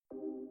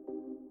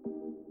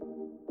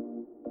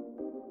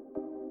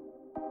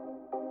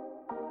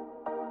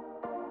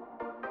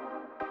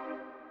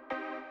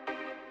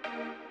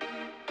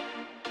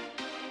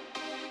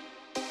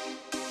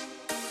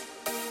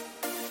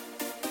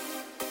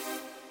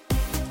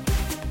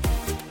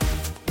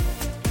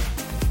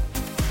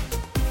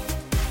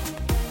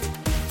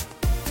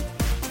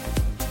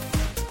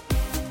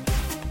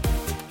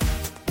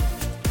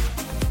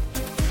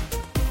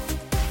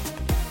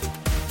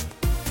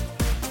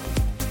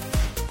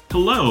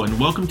Hello, and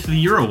welcome to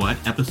the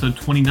EuroWhat, episode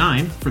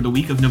 29 for the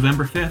week of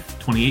November 5th,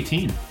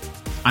 2018.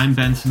 I'm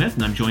Ben Smith,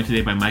 and I'm joined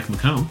today by Mike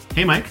McComb.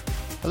 Hey, Mike.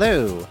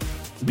 Hello.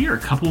 We are a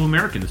couple of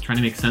Americans trying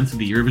to make sense of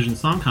the Eurovision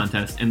Song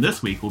Contest, and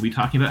this week we'll be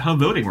talking about how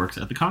voting works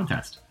at the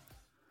contest.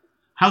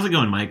 How's it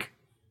going, Mike?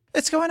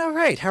 It's going all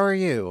right. How are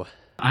you?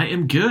 I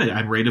am good.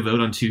 I'm ready to vote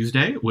on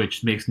Tuesday,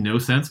 which makes no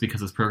sense because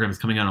this program is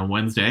coming out on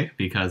Wednesday,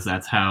 because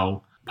that's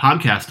how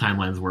podcast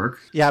timelines work.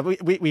 Yeah,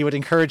 we would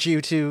encourage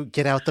you to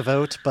get out the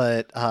vote,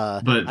 but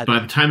by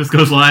the time this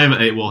goes live,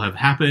 it will have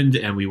happened,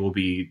 and we will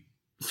be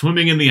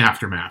swimming in the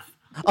aftermath.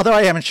 Although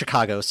I am in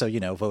Chicago, so,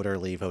 vote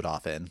early, vote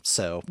often,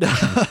 so...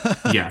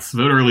 Yes,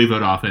 vote early,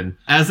 vote often.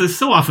 As is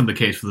so often the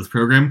case for this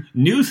program,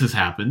 news has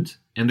happened,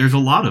 and there's a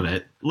lot of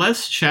it.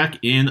 Let's check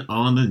in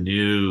on the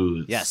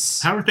news.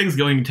 Yes. How are things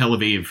going in Tel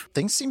Aviv?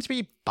 Things seem to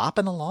be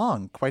bopping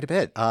along quite a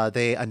bit.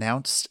 They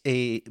announced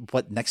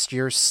what next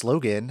year's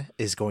slogan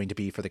is going to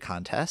be for the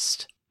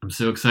contest. I'm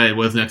so excited.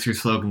 What is next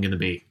year's slogan going to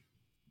be?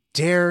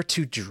 Dare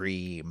to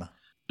dream.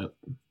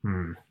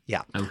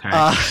 Yeah. Okay.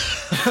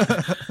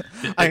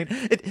 I mean,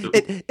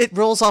 it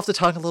rolls off the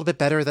tongue a little bit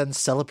better than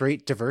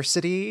celebrate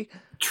diversity.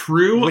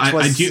 True. Which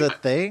was a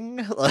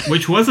thing.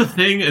 Which was a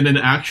thing and an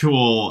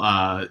actual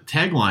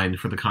tagline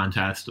for the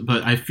contest.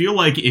 But I feel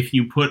like if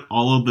you put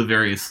all of the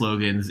various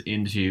slogans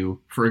into,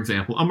 for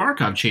example, a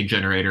Markov chain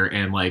generator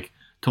and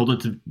told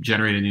it to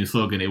generate a new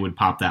slogan, it would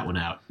pop that one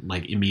out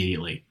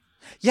immediately.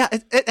 Yeah,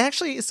 it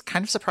actually is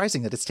kind of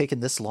surprising that it's taken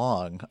this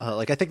long.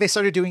 I think they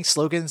started doing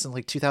slogans in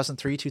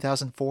 2003,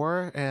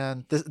 2004,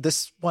 and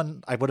this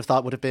one I would have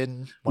thought would have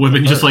been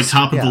just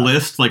top of the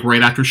list,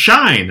 right after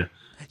Shine.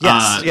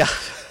 Yes, yeah.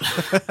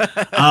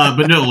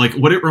 But no,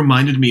 what it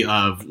reminded me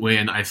of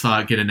when I saw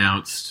it get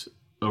announced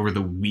over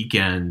the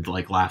weekend,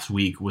 last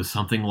week, was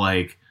something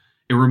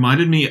it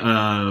reminded me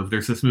of,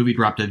 there's this movie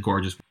Drop Dead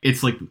Gorgeous.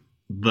 It's the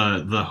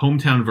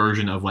hometown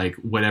version of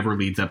whatever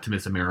leads up to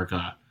Miss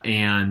America,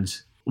 and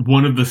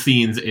one of the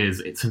scenes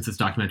is, since it's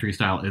documentary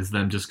style, is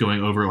them just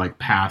going over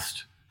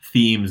past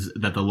themes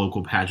that the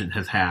local pageant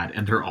has had,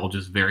 and they're all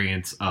just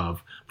variants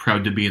of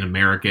Proud to be an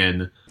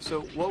American.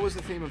 So what was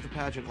the theme of the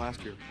pageant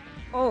last year?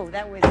 Oh,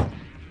 that was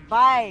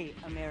Buy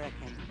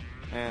American.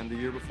 And the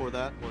year before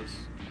that was?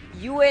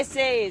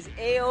 USA is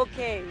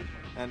A-OK.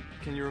 And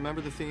can you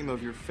remember the theme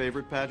of your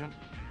favorite pageant?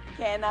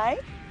 Can I?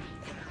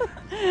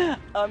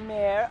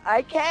 Amer,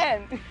 I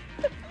can.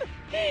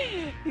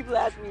 People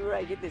ask me where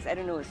I get this. I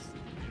don't know, it's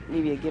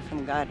maybe a gift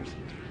from God or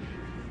something.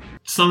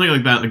 Something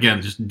like that,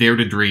 again, just Dare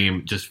to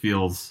Dream just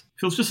feels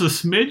just a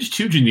smidge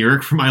too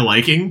generic for my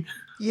liking.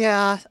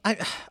 Yeah,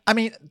 I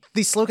mean,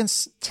 these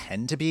slogans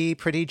tend to be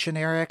pretty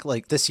generic.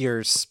 This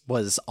year's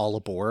was All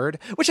Aboard,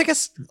 which I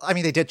guess,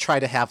 they did try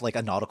to have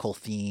a nautical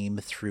theme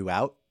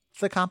throughout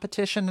the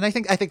competition, and I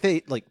think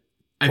they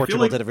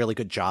Portugal did a really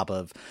good job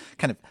of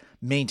kind of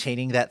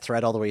maintaining that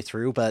thread all the way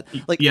through. But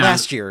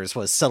last year's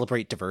was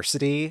Celebrate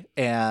Diversity,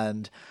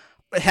 and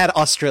had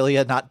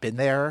Australia not been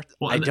there,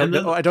 I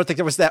don't think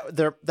there was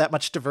that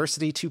much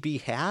diversity to be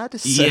had.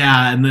 So.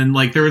 Yeah, and then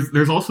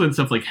there's also in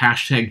stuff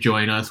hashtag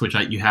Join Us, which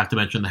you have to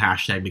mention the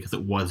hashtag because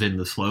it was in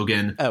the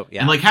slogan. Oh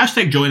yeah, and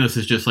hashtag Join Us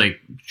is just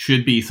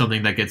should be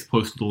something that gets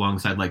posted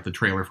alongside the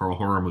trailer for a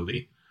horror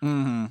movie.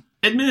 Mm-hmm.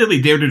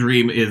 Admittedly, Dare to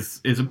Dream is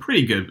a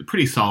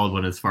pretty solid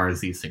one as far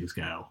as these things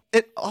go.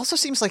 It also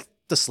seems like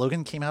the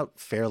slogan came out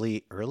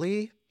fairly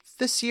early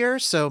this year,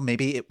 so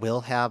maybe it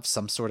will have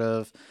some sort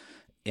of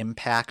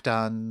impact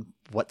on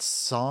what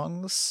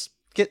songs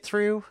get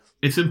through.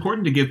 It's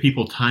important to give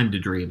people time to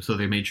dream, so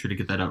they made sure to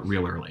get that out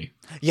real early.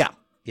 Yeah.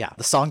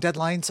 The song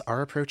deadlines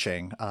are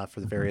approaching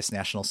for the various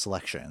national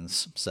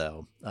selections.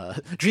 So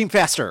dream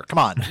faster. Come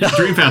on.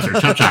 Dream faster.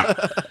 Chop,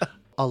 chop.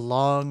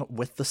 Along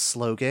with the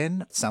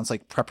slogan, it sounds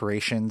like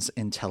preparations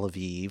in Tel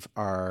Aviv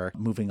are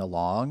moving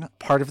along.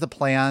 Part of the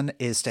plan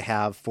is to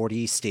have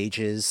 40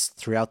 stages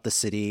throughout the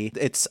city.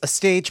 It's a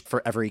stage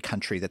for every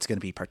country that's going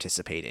to be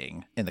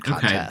participating in the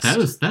contest.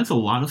 Okay, that's a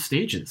lot of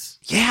stages.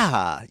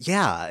 Yeah.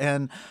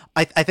 And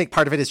I think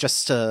part of it is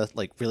just to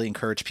really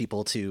encourage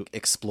people to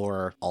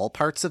explore all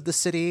parts of the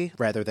city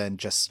rather than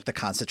just the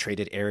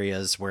concentrated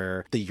areas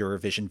where the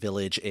Eurovision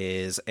Village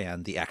is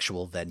and the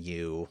actual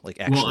venue,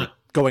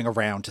 going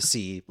around to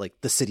see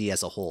the city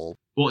as a whole.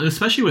 Well, and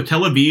especially with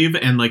Tel Aviv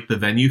and the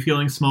venue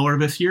feeling smaller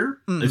this year,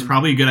 it's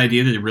probably a good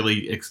idea to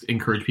really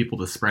encourage people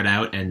to spread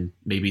out and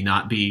maybe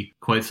not be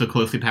quite so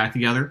closely packed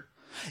together.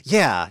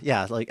 Yeah.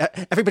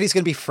 Everybody's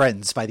going to be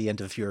friends by the end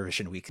of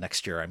Eurovision week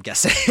next year, I'm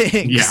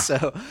guessing. Yeah.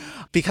 So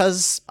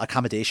because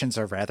accommodations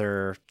are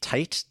rather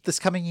tight this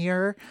coming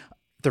year,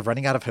 they're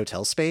running out of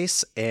hotel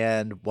space,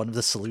 and one of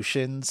the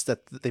solutions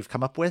that they've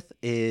come up with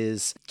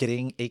is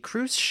getting a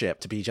cruise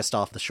ship to be just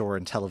off the shore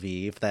in Tel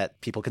Aviv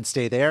that people can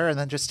stay there and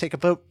then just take a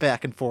boat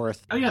back and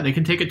forth. Oh yeah, they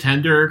can take a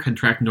tender,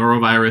 contract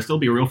norovirus. It'll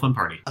be a real fun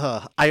party.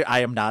 I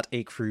am not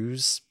a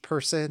cruise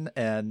person,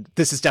 and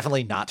this is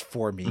definitely not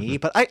for me,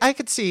 but I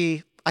could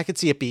see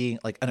it being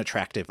an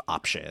attractive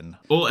option.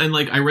 Well, and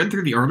I read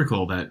through the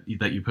article that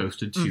you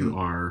posted to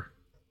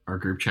our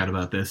group chat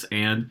about this,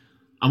 and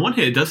on one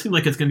hand, it does seem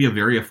like it's going to be a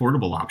very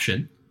affordable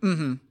option.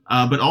 Mm-hmm.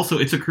 But also,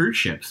 it's a cruise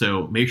ship,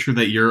 so make sure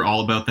that you're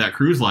all about that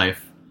cruise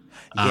life.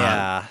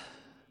 Yeah.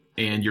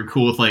 And you're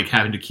cool with like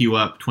having to queue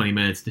up 20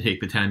 minutes to take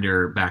the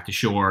tender back to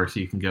shore so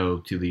you can go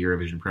to the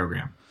Eurovision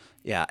program.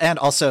 Yeah, and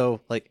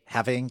also like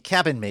having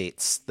cabin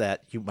mates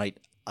that you might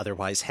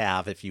otherwise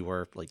have if you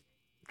were like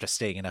just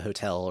staying in a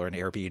hotel or an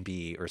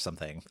Airbnb or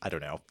something. I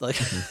don't know.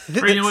 Like,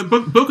 Or, you know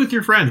what? Book with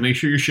your friends. Make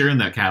sure you're sharing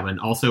that cabin.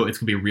 Also, it's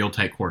gonna be real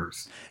tight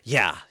quarters.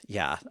 yeah.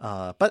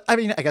 But I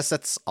mean, I guess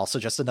that's also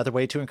just another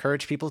way to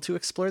encourage people to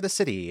explore the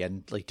city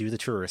and like do the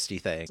touristy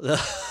thing.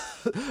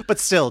 But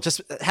still, just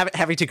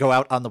having to go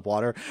out on the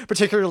water,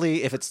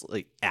 particularly if it's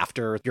like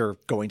after you're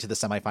going to the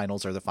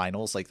semifinals or the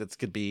finals, like that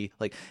could be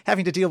like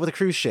having to deal with a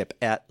cruise ship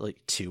at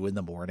like 2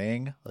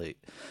 a.m. Like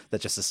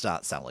that just does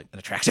not sound like an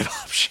attractive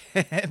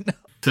option.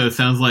 So it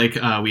sounds like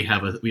we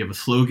have a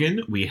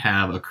slogan. We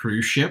have a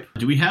cruise ship.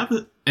 Do we have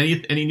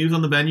any news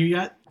on the venue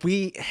yet?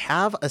 We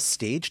have a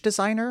stage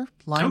designer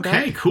lined up.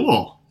 Okay,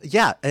 cool.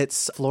 Yeah,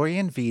 it's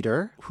Florian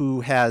Wieder,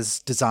 who has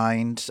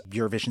designed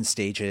Eurovision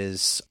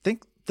stages. I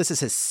think this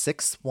is his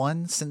 6th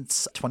one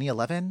since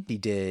 2011. He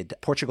did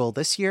Portugal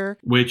this year.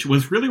 Which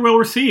was really well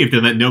received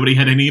and that nobody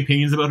had any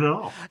opinions about it at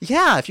all.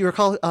 Yeah, if you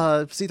recall,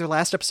 it's either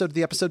last episode or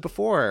the episode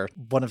before,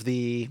 one of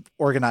the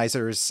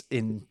organizers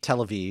in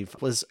Tel Aviv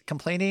was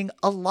complaining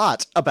a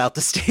lot about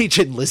the stage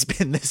in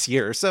Lisbon this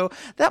year. So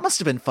that must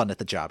have been fun at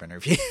the job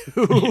interview.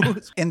 Yeah.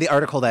 In the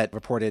article that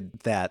reported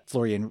that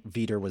Florian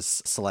Wieder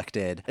was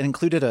selected, it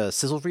included a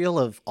sizzle reel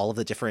of all of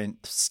the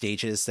different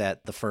stages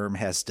that the firm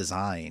has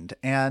designed.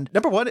 And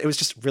number one, it was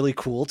just really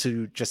cool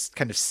to just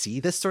kind of see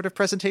this sort of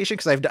presentation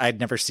because I'd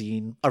never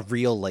seen a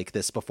reel like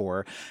this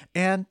before.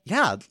 And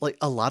yeah, like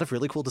a lot of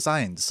really cool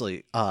designs,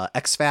 like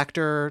X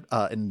Factor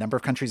in a number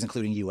of countries,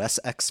 including US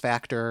X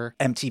Factor,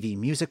 MTV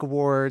Music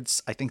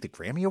Awards. I think the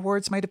Grammy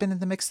Awards might have been in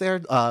the mix there.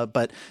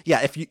 But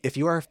yeah, if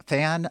you are a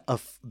fan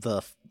of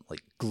the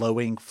like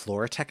glowing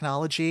floor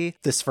technology,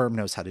 this firm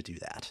knows how to do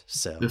that.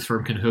 So this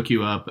firm can hook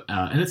you up,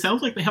 and it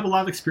sounds like they have a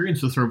lot of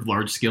experience with sort of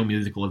large scale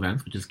musical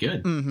events, which is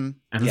good. Mm-hmm.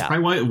 And that's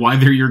probably why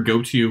they're your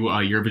go-to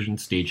Eurovision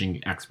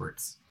staging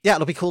experts. Yeah,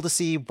 it'll be cool to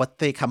see what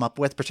they come up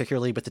with,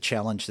 particularly with the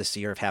challenge this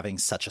year of having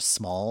such a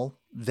small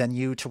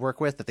venue to work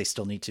with that they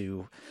still need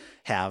to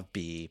have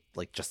be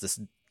like just this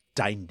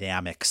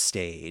dynamic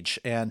stage.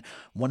 And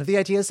one of the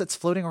ideas that's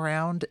floating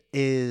around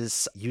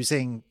is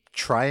using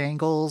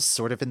triangles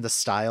sort of in the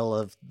style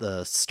of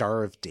the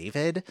Star of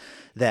David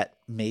that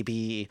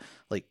maybe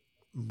like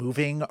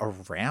moving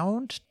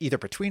around either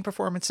between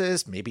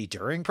performances, maybe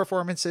during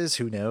performances,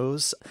 who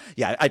knows.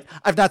 Yeah,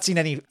 I've not seen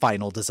any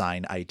final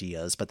design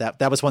ideas, but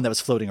that was one that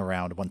was floating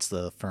around once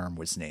the firm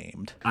was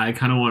named. I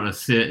kind of want to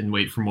sit and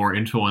wait for more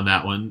info on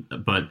that one,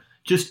 but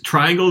just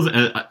triangles,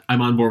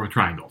 I'm on board with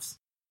triangles.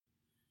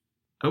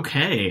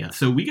 Okay,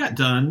 so we got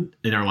done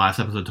in our last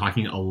episode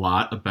talking a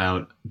lot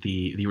about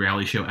the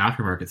reality show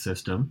aftermarket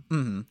system.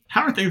 Mm-hmm.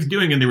 How are things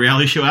doing in the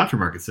reality show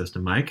aftermarket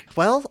system, Mike?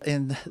 Well,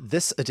 in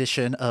this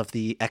edition of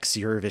the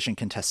X-Eurovision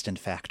Contestant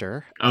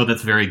Factor... Oh,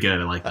 that's very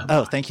good. I like that.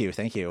 Oh, thank you.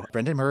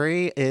 Brendan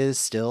Murray is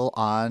still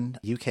on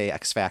UK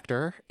X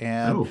Factor.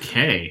 And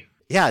okay.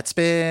 Yeah, it's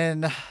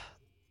been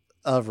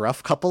a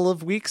rough couple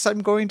of weeks,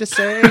 I'm going to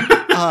say.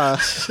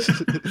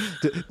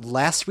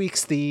 Last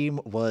week's theme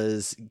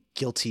was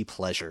guilty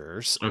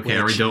pleasures. Okay, I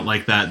already don't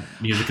like that.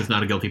 Music is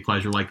not a guilty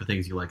pleasure. Like the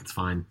things you like, it's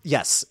fine.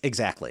 Yes,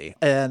 exactly.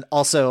 And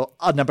also,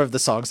 a number of the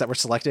songs that were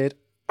selected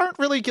aren't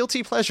really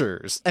guilty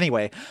pleasures.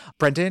 Anyway,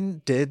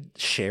 Brendan did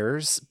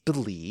Cher's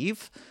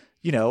Believe,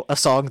 a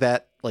song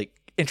that like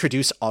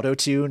introduced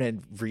autotune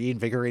and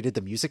reinvigorated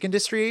the music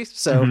industry.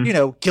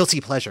 So,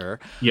 guilty pleasure.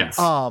 Yes.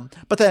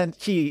 But then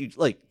he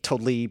like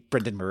totally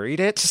Brendan Murray'd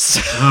it. So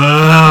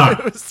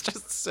it was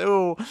just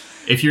so...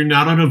 If you're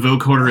not on a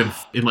vocoder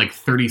in like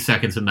 30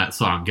 seconds in that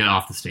song, get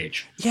off the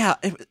stage. Yeah.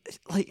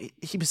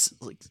 He was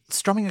like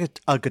strumming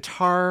a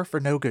guitar for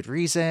no good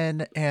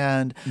reason.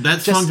 And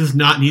that song does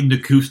not need an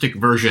acoustic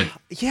version.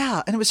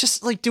 Yeah. And it was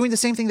just like doing the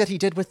same thing that he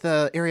did with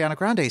the Ariana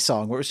Grande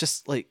song, where it was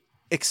just like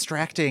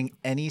extracting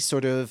any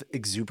sort of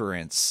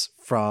exuberance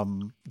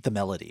from the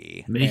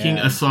melody. Making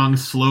a song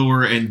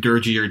slower and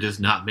dirgier does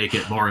not make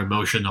it more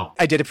emotional.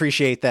 I did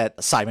appreciate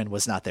that Simon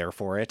was not there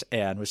for it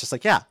and was just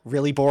like, yeah,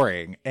 really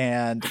boring.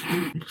 And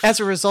as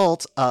a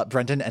result,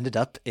 Brendan ended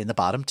up in the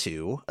bottom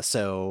two.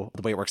 So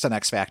the way it works on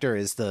X Factor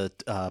is the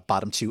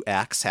bottom two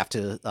acts have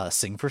to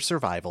sing for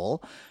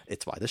survival.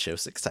 It's why the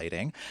show's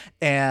exciting.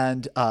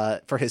 And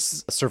for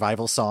his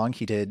survival song,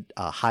 he did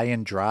High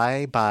and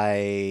Dry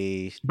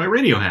by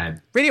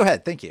Radiohead.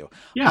 Radiohead, thank you.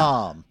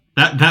 Yeah.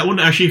 That one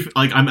actually,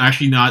 like, I'm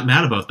actually not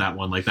mad about that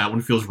one. Like, that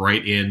one feels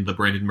right in the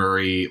Brendan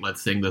Murray,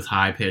 let's sing this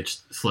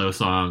high-pitched, slow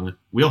song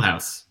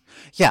wheelhouse.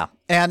 Yeah,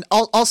 And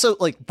also,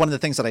 like, one of the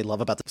things that I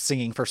love about the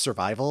Singing for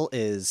Survival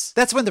is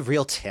that's when the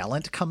real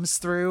talent comes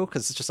through,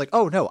 because it's just like,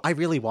 oh no, I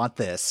really want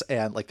this,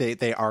 and like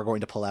they are going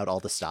to pull out all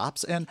the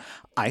stops. And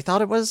I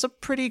thought it was a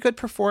pretty good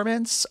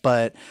performance,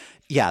 but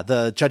yeah,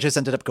 the judges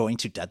ended up going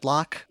to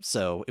deadlock,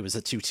 so it was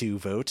a 2-2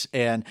 vote,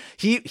 and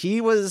he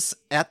was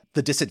at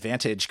the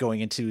disadvantage going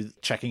into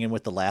checking in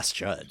with the last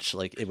judge.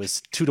 Like, it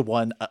was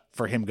 2-1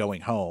 for him going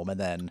home, and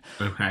then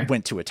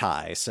went to a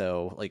tie.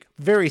 So, like,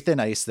 very thin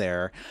ice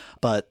there,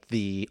 but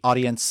the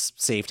audience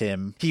saved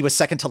him. He was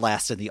second to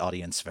last in the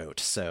audience vote,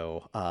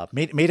 so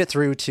made it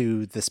through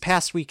to this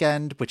past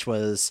weekend, which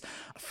was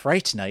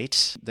Fright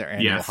Night, their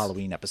annual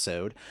Halloween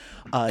episode.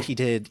 He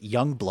did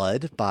Young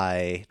Blood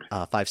by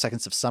 5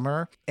 Seconds of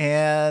Summer,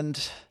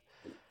 and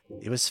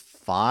it was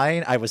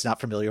fine. I was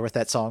not familiar with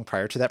that song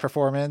prior to that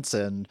performance,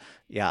 and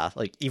yeah,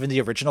 like, even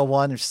the original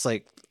one, it's just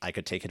like, I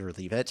could take it or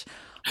leave it.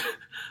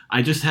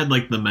 I just had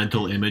like the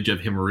mental image of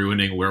him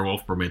ruining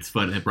Werewolf Bar Mitzvah,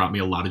 and it brought me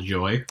a lot of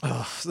joy.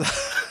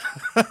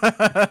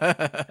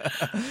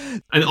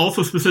 And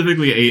also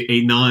specifically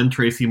a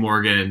non-Tracy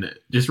Morgan,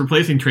 just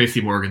replacing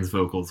Tracy Morgan's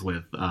vocals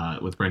with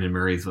Brendan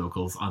Murray's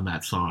vocals on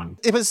that song.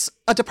 It was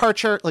a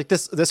departure. Like,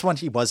 this one,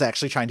 he was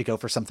actually trying to go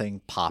for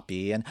something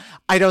poppy, and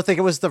I don't think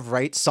it was the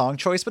right song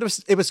choice, but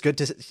it was good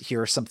to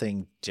hear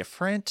something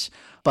different.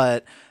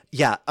 But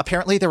yeah,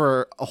 apparently there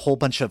were a whole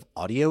bunch of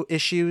audio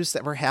issues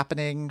that were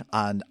happening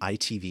on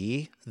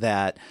ITV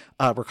that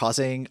were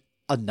causing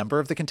a number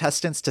of the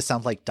contestants to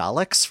sound like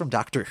Daleks from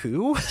Doctor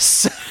Who.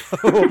 So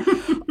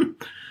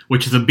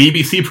which is a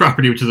BBC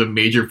property, which is a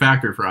major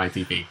factor for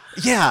ITV.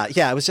 Yeah,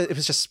 it was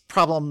just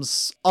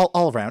problems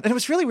all around, and it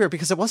was really weird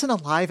because it wasn't a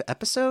live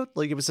episode.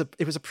 Like, it was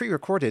a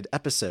pre-recorded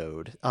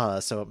episode,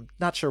 so I'm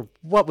not sure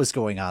what was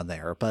going on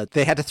there. But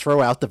they had to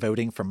throw out the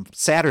voting from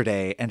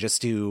Saturday and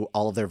just do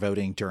all of their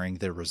voting during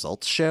the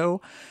results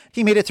show.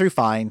 He made it through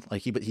fine.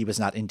 Like, he was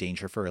not in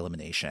danger for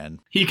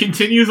elimination. He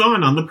continues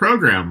on the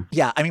program.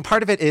 Yeah, I mean,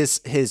 part of it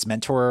is his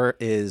mentor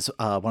is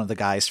one of the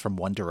guys from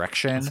One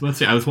Direction.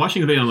 I was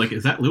watching the video. I'm like,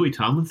 is that Louis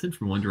Tomlinson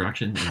from One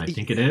Direction? And I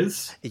think it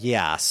is.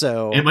 Yeah,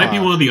 so it might be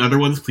one of the other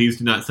ones. Please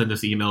do not send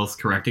us emails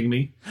correcting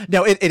me.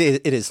 No, it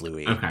is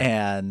Louis. Okay.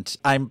 And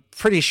I'm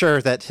pretty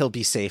sure that he'll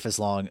be safe as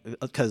long,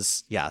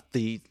 because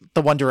the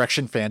One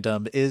Direction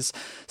fandom is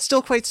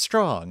still quite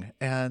strong,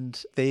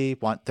 and they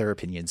want their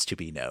opinions to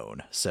be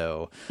known.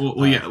 So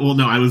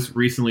no, I was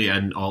recently at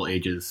an all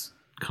ages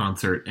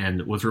concert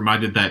and was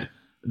reminded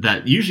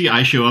that usually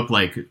I show up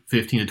like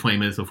 15 to 20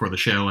 minutes before the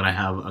show, and I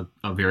have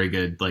a very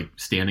good like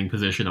standing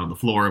position on the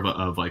floor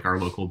of like our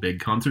local big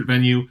concert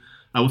venue.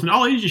 With an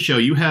all ages show,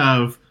 you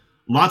have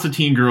lots of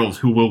teen girls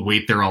who will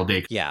wait there all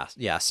day.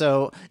 Yeah.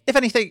 So if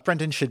anything,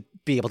 Brendan should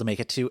be able to make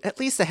it to at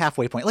least the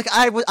halfway point. Like,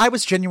 I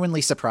was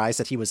genuinely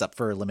surprised that he was up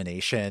for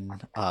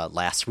elimination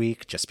last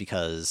week, just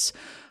because,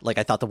 like,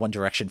 I thought the One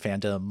Direction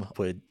fandom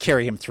would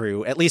carry him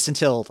through at least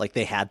until like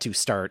they had to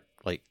start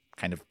like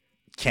kind of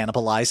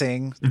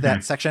cannibalizing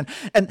that section.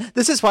 And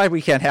this is why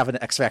we can't have an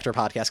X Factor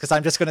podcast, because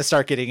I'm just going to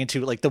start getting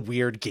into like the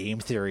weird game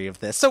theory of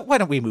this. So why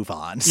don't we move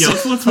on? Yeah,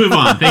 let's move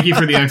on. Thank you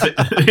for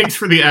the thanks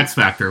for the X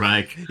Factor,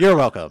 Mike. You're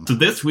welcome. So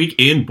this week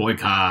in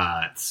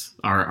boycotts,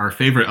 our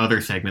favorite other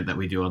segment that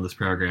we do on this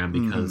program,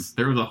 because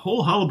there was a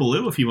whole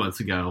hullabaloo a few months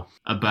ago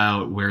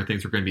about where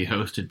things were going to be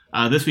hosted.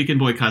 This week in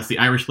boycotts, the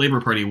Irish Labour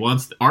Party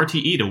wants the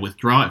RTE to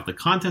withdraw if the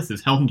contest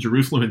is held in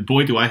Jerusalem, and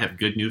boy, do I have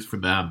good news for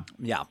them.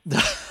 Yeah.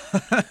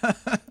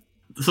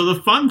 So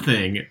the fun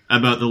thing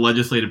about the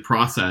legislative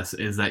process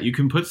is that you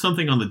can put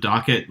something on the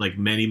docket like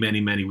many, many,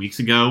 many weeks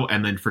ago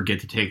and then forget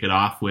to take it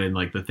off when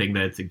like the thing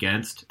that it's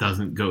against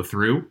doesn't go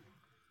through.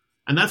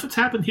 And that's what's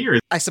happened here.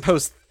 I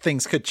suppose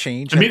things could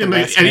change. I mean,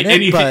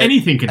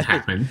 anything can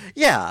happen.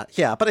 Yeah.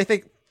 But I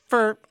think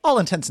for all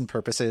intents and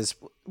purposes,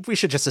 we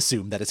should just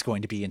assume that it's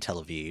going to be in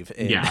Tel Aviv.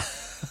 Yeah.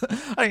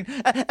 I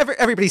mean,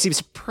 everybody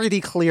seems pretty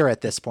clear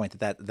at this point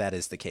that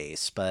is the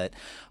case. But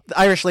the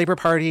Irish Labour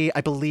Party,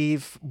 I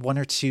believe one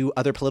or two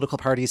other political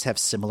parties have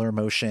similar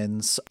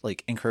motions,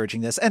 like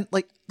encouraging this. And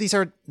like, these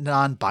are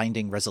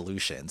non-binding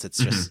resolutions. It's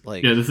just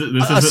like this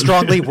is a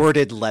strongly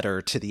worded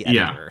letter to the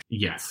editor.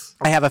 Yeah. Yes.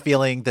 I have a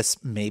feeling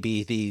this may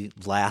be the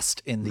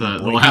last in the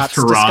last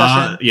hurrah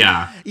discussion.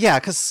 Yeah. Yeah,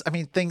 because I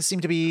mean, things seem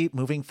to be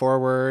moving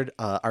forward.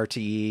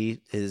 RTE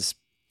is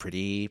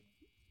pretty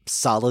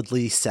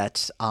solidly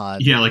set on.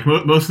 Yeah, like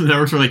most of the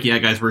networks are like, yeah,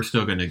 guys, we're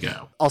still going to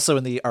go. Also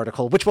in the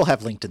article, which we'll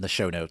have linked in the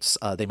show notes,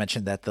 they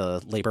mentioned that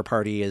the Labour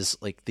Party is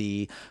like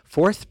the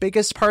fourth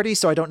biggest party,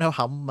 so I don't know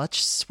how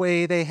much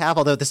sway they have,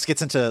 although this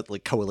gets into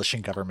like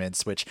coalition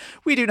governments, which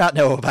we do not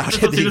know about.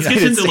 This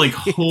gets into like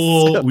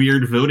whole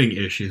weird voting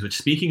issues, which,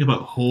 speaking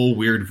about whole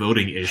weird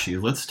voting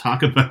issues, let's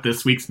talk about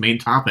this week's main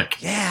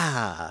topic.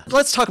 Yeah.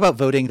 Let's talk about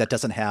voting that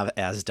doesn't have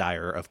as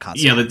dire of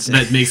consequences.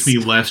 Yeah, that makes me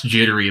less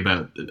jittery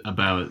about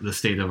the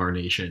state of our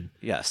nation.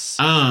 Yes.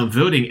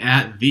 Voting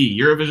at the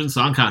Eurovision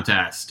Song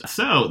Contest.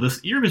 So,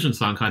 this Eurovision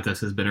Song Contest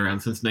has been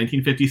around since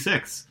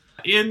 1956.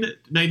 In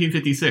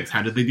 1956,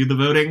 how did they do the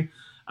voting?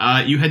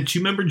 You had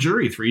 2-member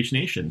juries for each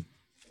nation.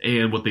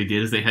 And what they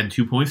did is they had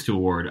 2 points to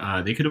award.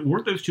 They could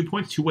award those 2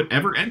 points to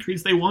whatever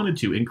entries they wanted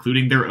to,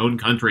 including their own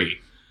country.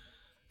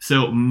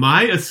 So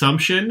my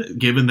assumption,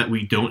 given that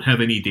we don't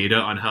have any data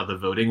on how the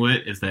voting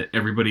went, is that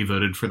everybody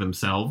voted for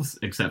themselves,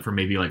 except for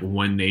maybe like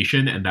one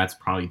nation, and that's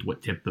probably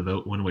what tipped the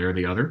vote one way or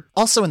the other.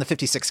 Also in the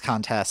 56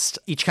 contest,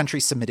 each country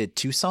submitted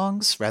 2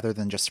 songs rather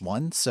than just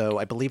one. So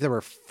I believe there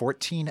were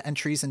 14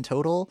 entries in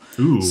total.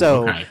 Ooh,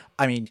 so, okay.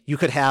 I mean, you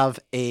could have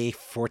a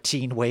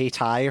 14-way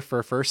tie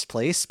for first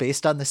place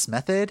based on this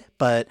method,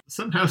 but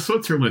Somehow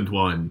Switzerland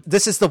won.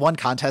 this is the one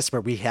contest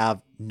where we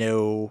have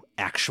no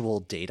actual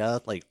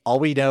data. Like, all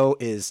we know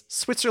is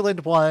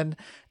Switzerland won,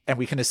 and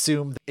we can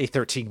assume a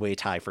 13-way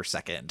tie for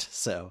second.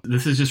 So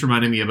This is just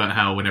reminding me about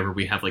how whenever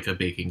we have like a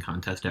baking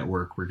contest at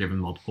work, we're given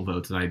multiple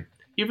votes, and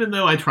even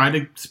though I try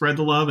to spread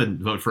the love and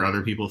vote for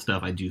other people's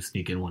stuff, I do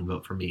sneak in one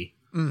vote for me.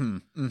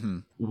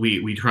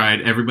 We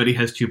tried, everybody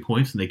has 2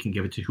 points and they can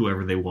give it to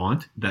whoever they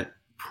want. That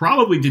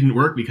probably didn't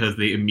work because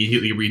they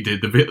immediately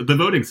redid the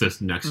voting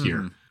system next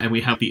year. And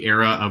we have the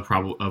era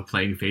of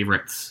playing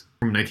favorites.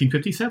 From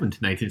 1957 to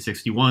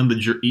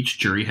 1961, each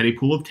jury had a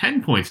pool of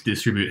 10 points to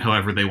distribute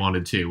however they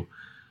wanted to.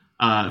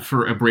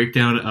 For a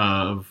breakdown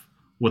of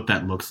what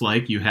that looks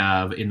like, you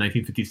have in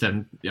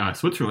 1957,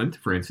 Switzerland,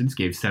 for instance,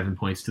 gave 7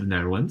 points to the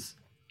Netherlands,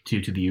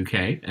 2 to the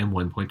UK, and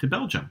 1 point to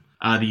Belgium.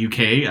 The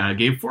UK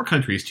gave 4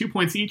 countries 2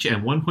 points each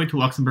and 1 point to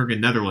Luxembourg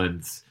and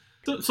Netherlands.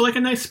 So like a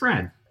nice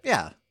spread.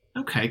 yeah.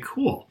 Okay,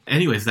 cool.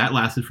 Anyways, that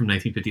lasted from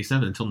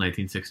 1957 until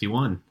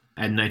 1961.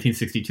 And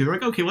 1962, they're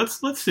like, okay,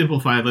 let's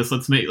simplify this.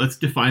 Let's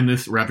define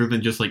this rather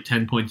than just like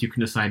 10 points you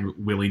can assign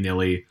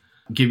willy-nilly.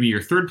 Give me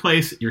your third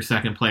place, your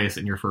second place,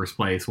 and your first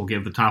place. We'll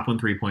give the top one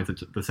 3 points,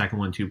 the second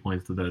one 2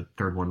 points, to the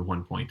third one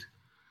 1 point.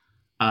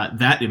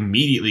 That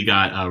immediately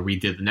got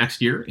redid the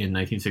next year in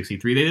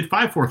 1963. They did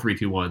 5, 4, 3,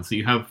 2, 1. So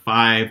you have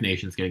 5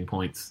 nations getting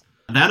points.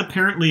 That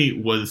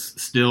apparently was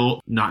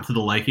still not to the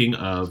liking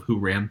of who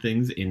ran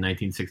things in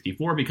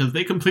 1964 because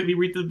they completely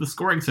redid the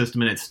scoring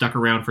system and it stuck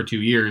around for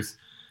 2 years.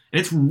 And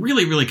it's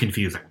really, really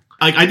confusing.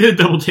 Like, I did a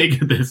double take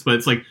at this, but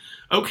it's like,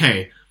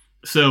 okay,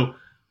 so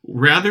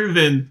rather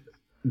than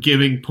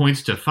giving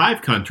points to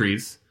 5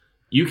 countries,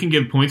 you can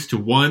give points to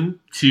 1,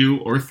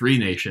 2, or 3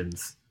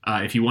 nations.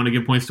 If you want to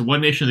give points to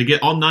one nation, they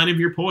get all 9 of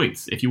your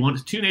points. If you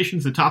want 2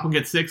 nations, the top one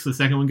gets 6, the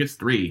second one gets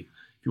 3.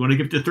 If you want to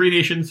give it to 3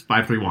 nations,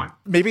 5, 3, 1.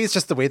 Maybe it's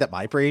just the way that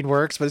my brain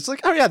works, but it's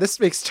like, oh yeah,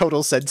 this makes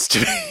total sense to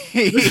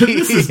me.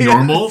 This is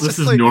normal. It's This just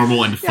is like,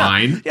 normal and yeah,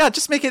 fine. Yeah,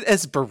 just make it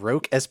as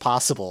Baroque as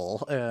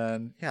possible.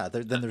 And yeah,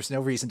 then there's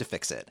no reason to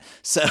fix it.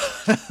 So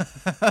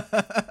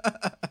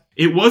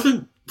It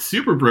wasn't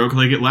super broke.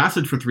 Like, it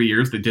lasted for 3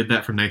 years. They did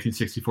that from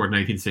 1964 to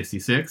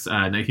 1966.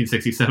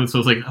 1967, so I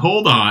was like,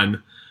 hold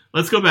on.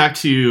 Let's go back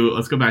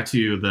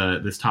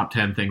to this top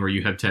 10 thing where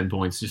you have 10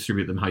 points,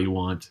 distribute them how you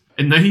want.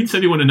 In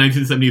 1971 and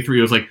 1973,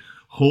 I was like,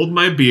 hold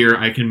my beer,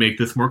 I can make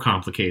this more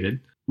complicated.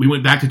 We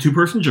went back to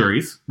 2-person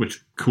juries,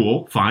 which,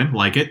 cool, fine,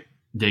 like it,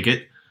 dig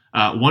it.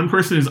 One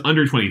person is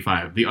under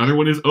 25, the other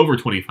one is over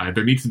 25.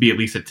 There needs to be at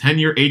least a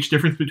 10-year age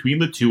difference between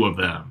the two of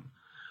them.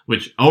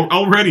 Which,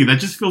 already, that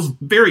just feels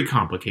very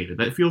complicated.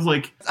 That feels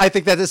like... I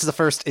think that is the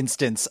first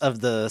instance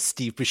of the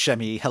Steve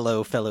Buscemi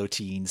 "Hello, Fellow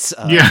Teens."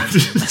 Yeah.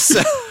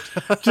 So.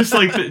 just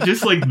like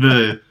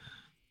the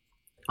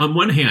on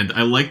one hand,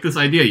 I like this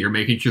idea. You're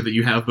making sure that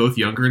you have both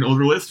younger and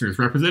older listeners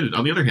represented.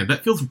 On the other hand,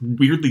 that feels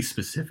weirdly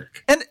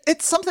specific. And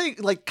it's something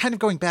like kind of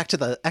going back to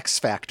the X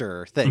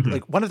Factor thing.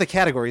 Like, one of the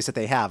categories that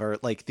they have are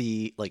like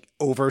the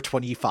over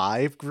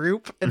 25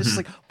 group. And it's just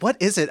like, what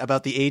is it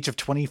about the age of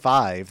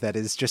 25 that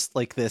is just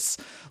like this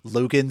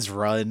Logan's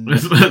Run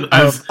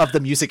of the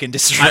music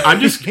industry? I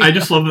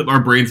just love that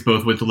our brains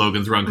both went to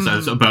Logan's Run because I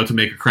was about to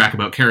make a crack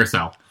about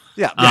Carousel.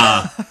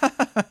 Yeah.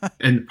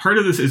 And part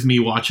of this is me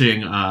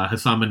watching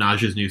Hassan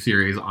Minaj's new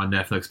series on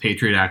Netflix,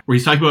 Patriot Act, where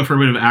he's talking about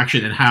affirmative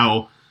action and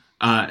how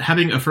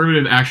having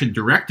affirmative action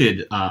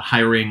directed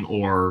hiring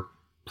or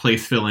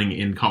place filling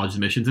in college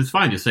admissions is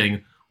fine. Just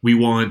saying we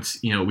want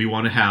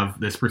to have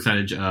this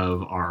percentage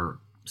of our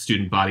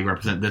student body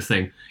represent this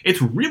thing. It's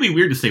really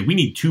weird to say we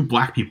need 2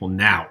 black people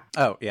now.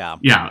 Oh, yeah.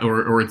 Yeah,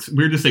 or it's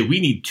weird to say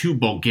we need 2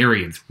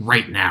 Bulgarians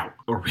right now.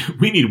 Or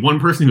we need 1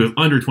 person who is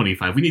under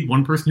 25. We need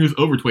 1 person who's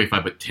over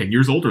 25 but 10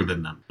 years older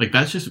than them. Like,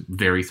 that's just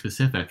very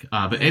specific.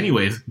 But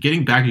anyways,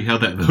 getting back to how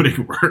that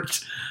voting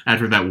worked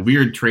after that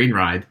weird train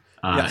ride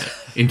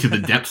into the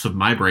depths of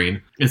my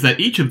brain, is that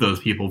each of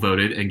those people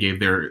voted and gave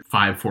their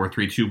 5, 4,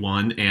 3, 2,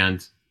 1,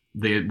 and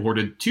they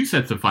awarded 2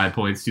 sets of 5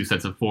 points, 2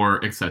 sets of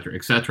 4, etc.,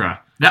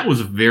 etc. That was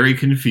very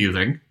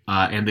confusing,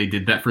 and they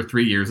did that for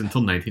 3 years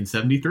until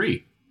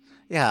 1973.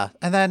 Yeah,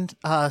 and then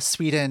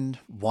Sweden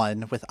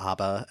won with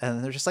ABBA,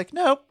 and they're just like,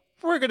 nope,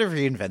 we're going to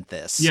reinvent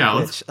this. Yeah,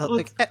 which,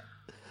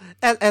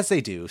 as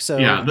they do. So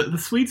yeah, the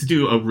Swedes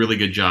do a really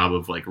good job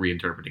of like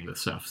reinterpreting this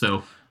stuff.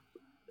 So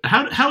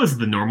How is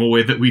the normal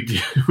way that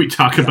we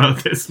talk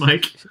about this,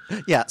 Mike?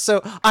 Yeah,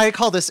 so I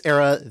call this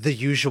era the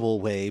usual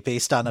way,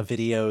 based on a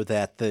video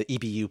that the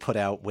EBU put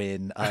out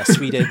when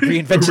Sweden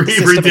reinvented the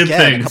system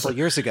again a couple of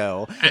years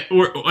ago.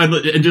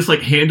 And just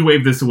like hand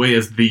wave this away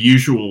as the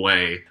usual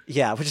way.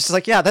 Yeah, which is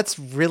like, yeah, that's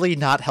really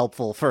not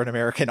helpful for an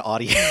American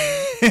audience.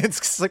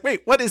 It's like,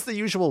 wait, what is the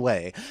usual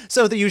way?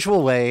 So the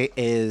usual way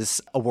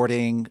is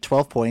awarding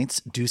 12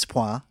 points, 12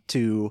 points,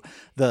 to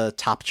the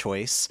top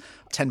choice,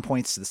 10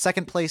 points to the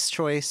second place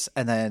choice,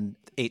 and then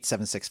 8,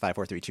 7, 6, 5,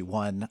 4, 3, 2,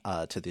 1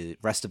 to the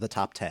rest of the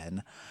top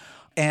 10.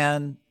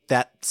 And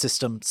that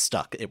system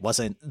stuck. It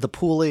wasn't the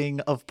pooling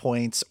of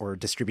points or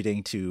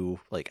distributing to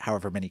like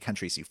however many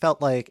countries you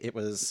felt like. It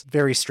was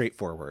very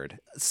straightforward.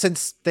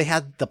 Since they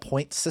had the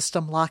point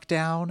system locked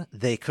down,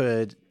 they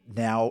could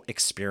now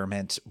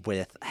experiment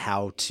with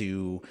how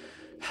to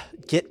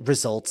get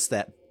results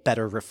that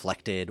better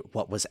reflected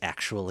what was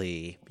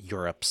actually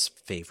Europe's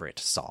favorite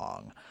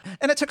song.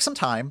 And it took some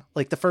time.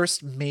 Like the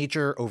first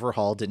major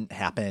overhaul didn't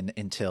happen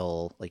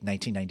until like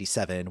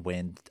 1997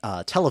 when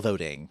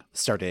televoting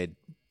started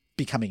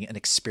becoming an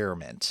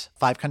experiment.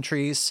 5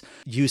 countries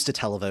used a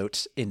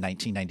televote in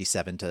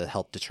 1997 to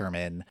help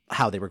determine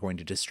how they were going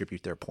to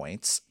distribute their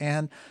points.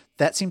 And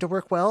that seemed to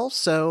work well.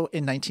 So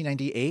in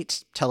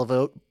 1998,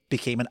 televote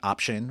became an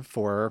option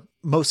for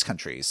most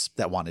countries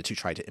that wanted to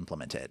try to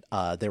implement it.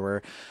 There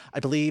were,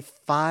 I believe,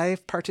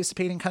 5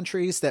 participating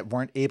countries that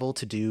weren't able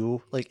to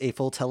do like a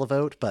full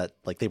televote, but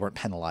like they weren't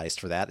penalized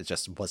for that. It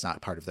just was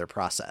not part of their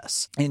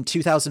process. In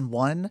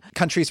 2001,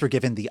 countries were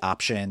given the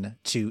option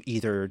to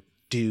either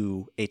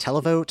do a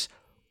televote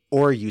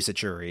or use a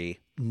jury,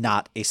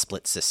 not a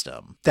split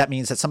system. That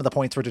means that some of the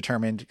points were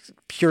determined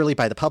purely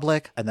by the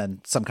public, and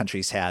then some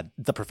countries had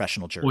the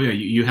professional jury. Well, yeah,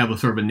 you have a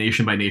sort of a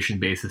nation-by-nation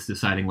basis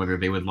deciding whether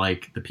they would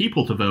like the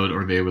people to vote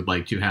or they would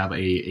like to have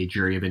a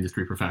jury of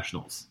industry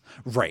professionals.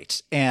 Right.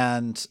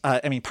 And,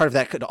 I mean, part of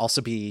that could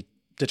also be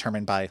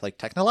determined by like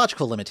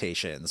technological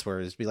limitations,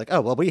 where it'd be like, oh,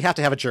 well, we have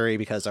to have a jury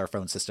because our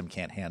phone system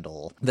can't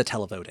handle the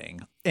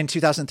televoting. In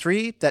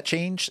 2003, that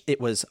changed.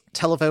 It was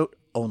televote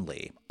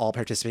only. All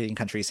participating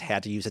countries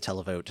had to use a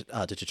televote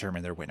to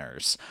determine their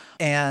winners.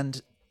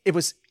 And it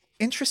was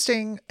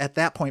interesting at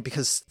that point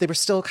because they were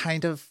still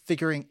kind of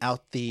figuring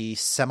out the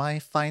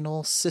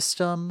semifinal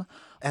system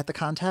at the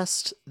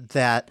contest,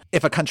 that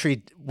if a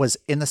country was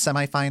in the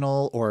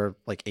semifinal or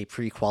like a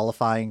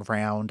pre-qualifying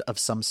round of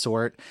some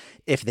sort,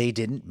 if they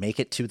didn't make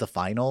it to the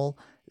final,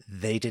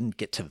 they didn't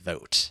get to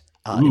vote.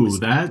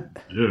 That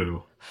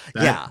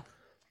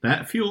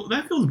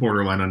feels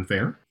borderline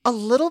unfair. A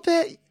little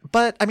bit,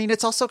 but I mean,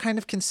 it's also kind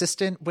of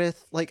consistent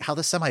with like how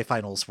the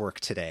semifinals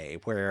work today,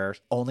 where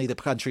only the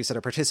countries that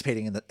are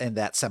participating in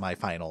that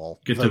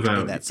semifinal get to vote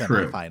in that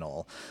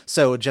semifinal. True.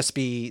 So it'd just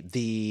be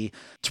the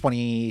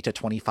 20 to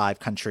 25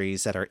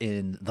 countries that are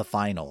in the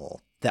final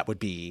that would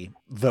be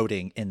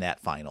voting in that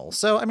final.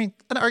 So, I mean,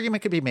 an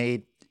argument could be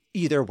made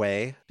either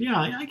way.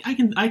 Yeah, I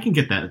can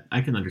get that.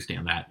 I can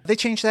understand that. They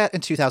changed that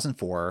in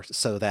 2004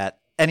 so that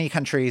any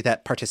country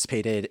that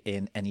participated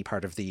in any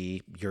part of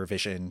the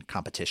Eurovision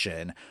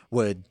competition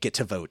would get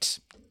to vote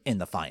in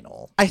the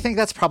final. I think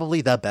that's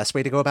probably the best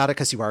way to go about it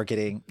because you're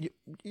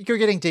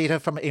getting data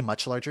from a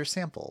much larger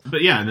sample.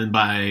 But yeah, and then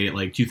by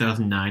like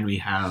 2009, we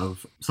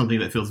have something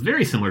that feels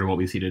very similar to what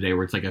we see today,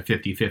 where it's like a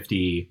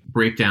 50-50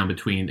 breakdown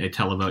between a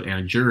televote and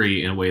a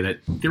jury in a way that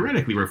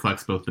theoretically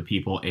reflects both the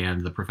people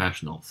and the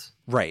professionals.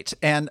 Right.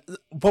 And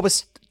what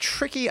was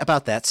tricky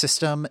about that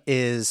system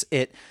is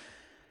it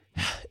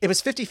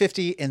was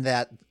 50-50 in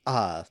that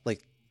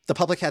like the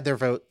public had their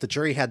vote, the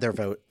jury had their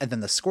vote, and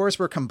then the scores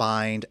were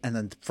combined, and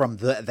then from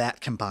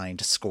that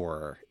combined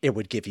score, it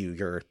would give you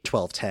your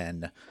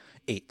 12-10,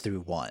 8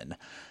 through 1.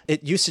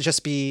 It used to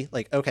just be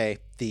like, okay,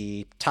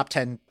 the top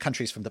 10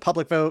 countries from the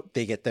public vote,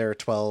 they get their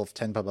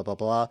 12-10, blah, blah, blah,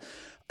 blah.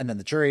 And then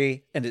the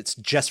jury, and it's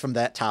just from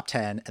that top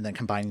 10, and then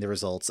combining the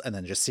results, and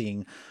then just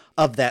seeing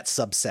of that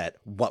subset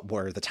what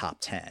were the top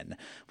 10,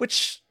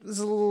 which is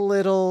a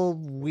little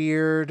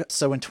weird.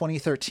 So in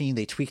 2013,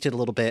 they tweaked it a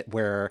little bit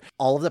where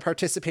all of the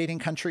participating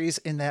countries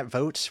in that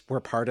vote were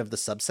part of the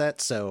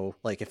subset. So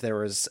like if there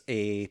was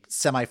a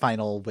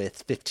semifinal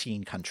with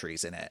 15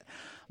 countries in it,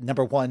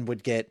 number 1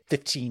 would get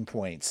 15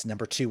 points.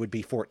 Number 2 would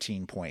be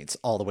 14 points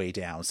all the way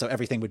down. So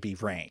everything would be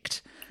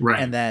ranked. Right.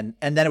 And then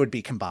it would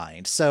be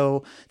combined.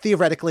 So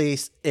theoretically,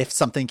 if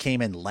something came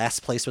in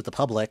last place with the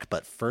public,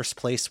 but first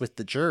place with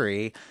the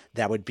jury,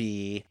 there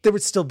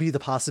would still be the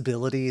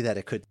possibility that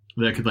it could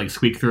like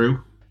squeak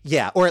through.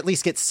 Yeah. Or at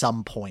least get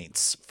some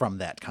points from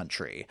that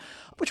country,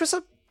 which was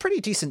a pretty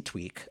decent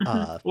tweak.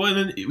 Well, and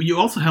then you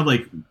also have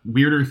like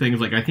weirder things.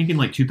 Like I think in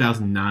like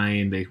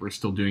 2009 they were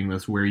still doing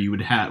this where you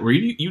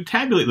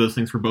tabulate those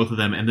things for both of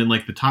them, and then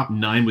like the top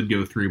 9 would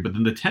go through, but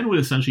then the 10 would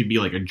essentially be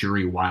like a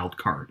jury wild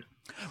card.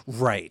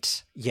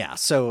 Right. Yeah.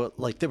 So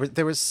like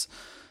there was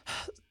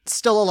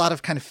Still a lot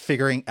of kind of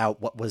figuring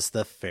out what was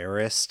the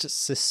fairest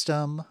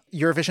system.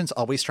 Eurovision's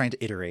always trying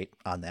to iterate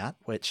on that,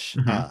 which,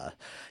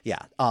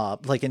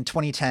 like in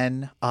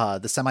 2010, the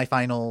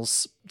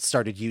semifinals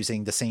started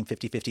using the same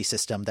 50-50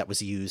 system that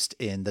was used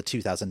in the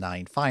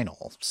 2009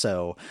 final.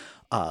 So,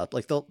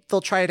 like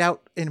they'll try it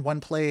out in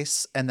one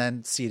place and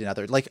then see it in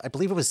other. Like I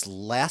believe it was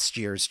last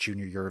year's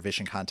Junior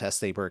Eurovision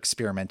contest. They were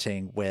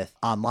experimenting with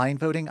online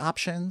voting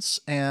options,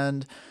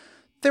 and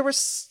there was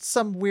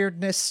some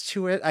weirdness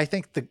to it. I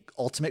think the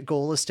ultimate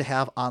goal is to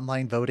have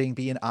online voting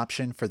be an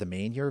option for the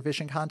main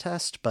Eurovision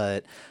contest,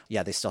 but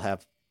yeah, they still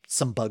have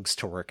some bugs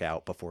to work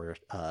out before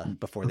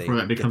they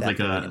that becomes get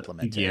that like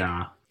implemented.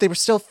 Yeah. They were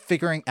still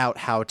figuring out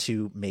how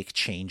to make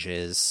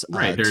changes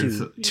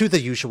to the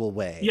usual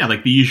way. Yeah,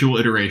 like the usual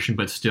iteration,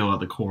 but still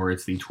at the core,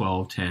 it's the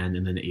 12, 10,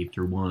 and then 8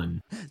 through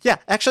 1. Yeah,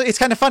 actually, it's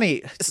kind of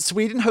funny.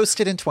 Sweden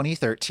hosted in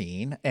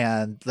 2013,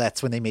 and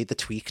that's when they made the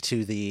tweak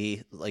to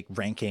the like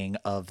ranking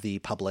of the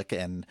public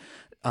and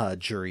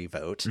jury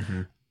vote.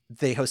 Mm-hmm.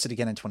 They hosted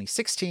again in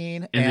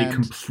 2016, and they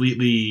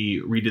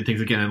completely redid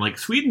things again. And like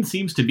Sweden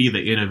seems to be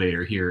the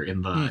innovator here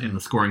in the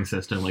scoring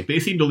system. Like they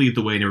seem to lead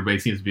the way, and everybody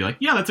seems to be like,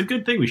 "Yeah, that's a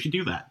good thing. We should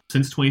do that."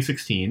 Since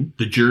 2016,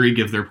 the jury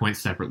gives their points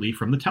separately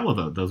from the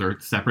televote. Those are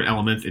separate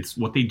elements. It's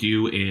what they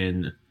do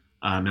in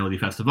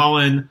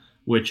Melodifestivalen,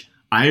 which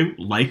I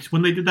liked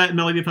when they did that in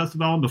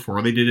Melodifestivalen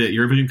before they did it at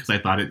Eurovision, because I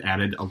thought it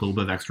added a little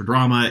bit of extra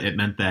drama. It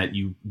meant that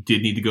you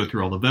did need to go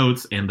through all the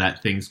votes and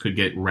that things could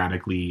get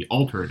radically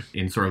altered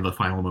in sort of the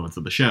final moments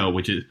of the show,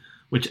 which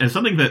as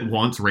something that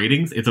wants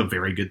ratings, it's a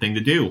very good thing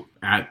to do.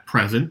 At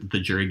present,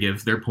 the jury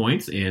gives their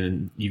points,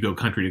 and you go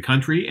country to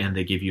country, and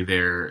they give you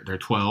their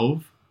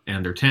 12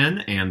 and their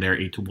 10 and their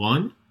 8 to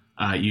 1.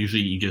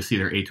 Usually you just see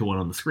their 8 to 1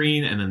 on the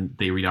screen, and then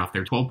they read off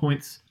their 12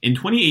 points. In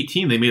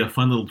 2018, they made a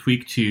fun little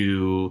tweak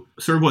to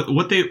sort of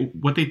what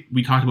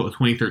we talked about with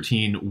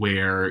 2013,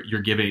 where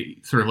you're giving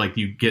sort of like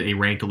you get a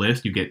ranked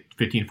list, you get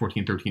 15,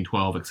 14, 13,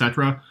 12,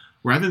 etc.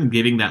 Rather than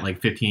giving that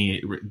like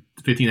 15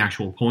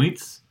 actual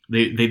points,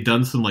 they've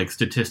done some like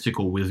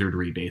statistical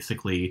wizardry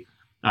basically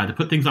to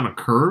put things on a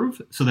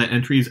curve so that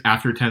entries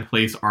after 10th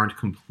place aren't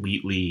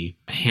completely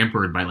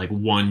hampered by like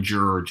one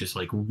juror just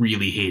like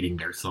really hating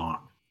their song.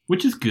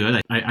 Which is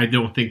good. I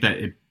don't think that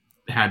it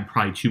had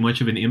probably too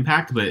much of an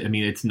impact, but I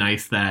mean, it's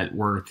nice that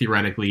we're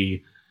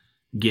theoretically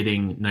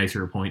getting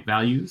nicer point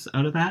values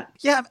out of that.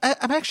 Yeah,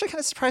 I'm actually kind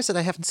of surprised that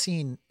I haven't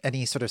seen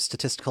any sort of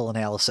statistical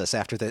analysis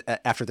after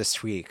this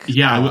tweak.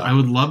 Yeah, I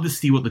would love to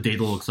see what the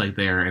data looks like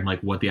there and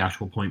like what the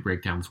actual point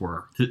breakdowns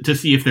were to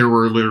see if there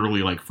were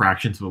literally like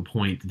fractions of a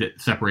point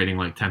separating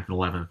like 10th and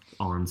 11th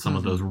on some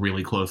of those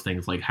really close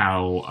things, like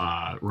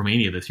how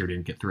Romania this year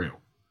didn't get through.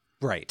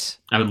 Right.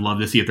 I would love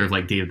to see if there's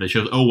like data that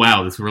shows, oh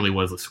wow, this really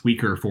was a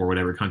squeaker for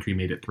whatever country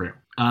made it through.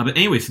 But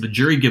anyway, so the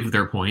jury gives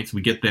their points.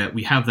 We get that.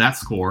 We have that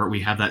score. We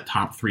have that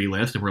top 3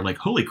 list, and we're like,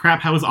 holy crap,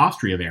 how is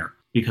Austria there?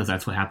 Because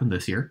that's what happened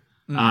this year.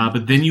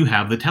 But then you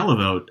have the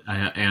televote,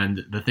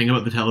 and the thing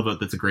about the televote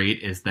that's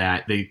great is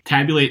that they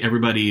tabulate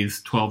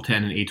everybody's 12,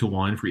 10, and 8 to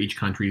 1 for each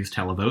country's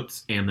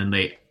televotes, and then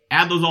they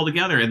add those all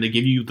together and they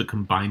give you the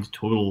combined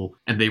total,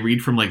 and they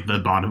read from like the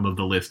bottom of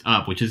the list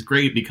up, which is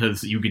great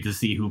because you get to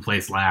see who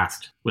placed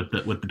last with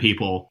the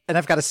people. And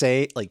I've got to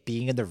say, like,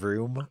 being in the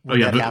room when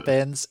that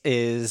happens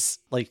is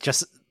like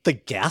just the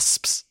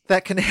gasps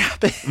that can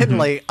happen.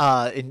 Like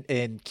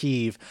in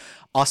Kyiv,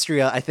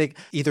 Austria, I think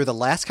either the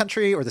last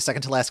country or the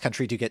second to last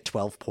country to get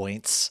 12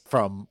 points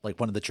from like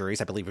one of the juries.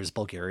 I believe it was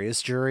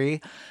Bulgaria's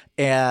jury.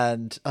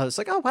 And I was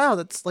like, oh, wow,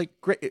 that's like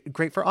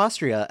great for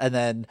Austria. And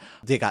then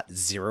they got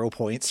 0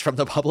 points from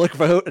the public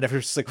vote. And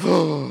everyone's just like,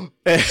 oh.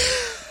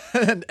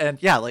 And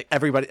yeah, like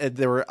everybody,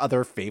 there were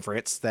other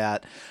favorites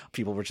that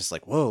people were just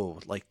like, whoa,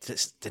 like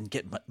this didn't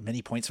get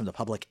many points from the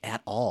public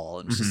at all.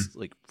 And it's just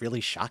like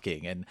really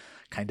shocking and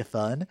kind of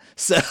fun.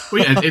 So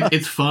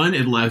it's fun.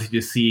 It allows you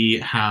to see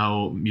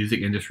how music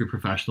industry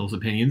professionals'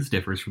 opinions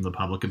differs from the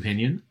public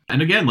opinion.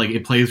 And again, like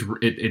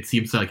it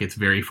seems like it's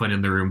very fun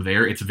in the room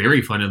there. It's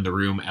very fun in the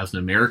room as an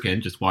American,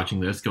 just watching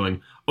this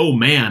going, oh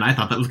man, I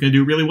thought that was going to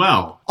do really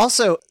well.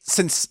 Also,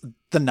 since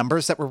the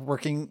numbers that we're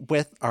working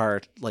with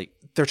are like,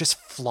 they're just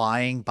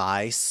flying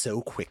by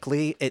so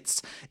quickly.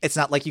 It's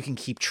not like you can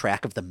keep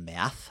track of the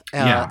math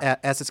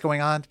as it's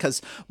going on.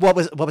 Because what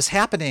was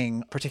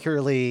happening,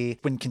 particularly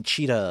when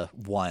Conchita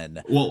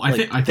won. Well,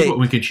 I think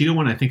when Conchita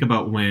won, I think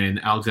about when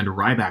Alexander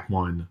Rybak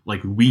won.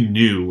 Like we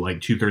knew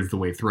like 2/3 of the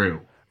way through.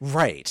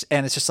 Right.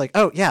 And it's just like,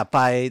 oh, yeah,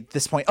 by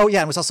this point. Oh, yeah.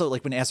 And it was also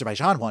like when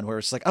Azerbaijan won, where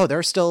it's like, oh, there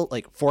are still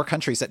like 4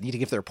 countries that need to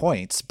give their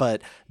points,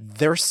 but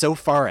they're so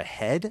far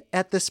ahead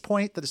at this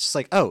point that it's just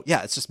like, oh,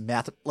 yeah, it's just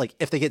math. Like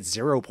if they get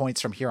 0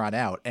 points from here on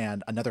out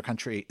and another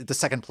country, the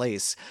second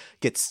place,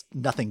 gets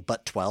nothing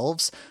but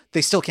 12s,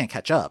 they still can't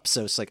catch up.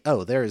 So it's like,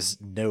 oh, there's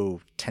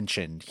no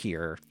tension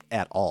here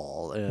at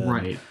all.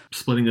 Right.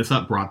 Splitting this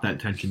up brought that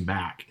tension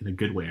back in a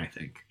good way, I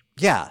think.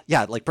 Yeah.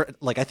 Yeah.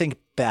 Like I think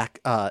back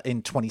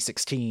in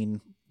 2016,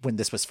 when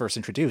this was first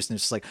introduced, and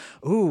it's just like,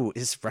 ooh,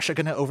 is Russia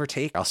going to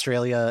overtake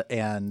Australia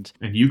and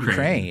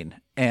Ukraine?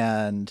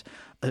 And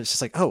it's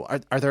just like, oh,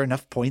 are there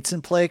enough points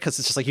in play? Because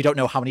it's just like you don't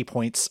know how many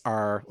points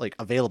are like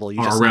available.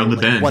 You Are just around know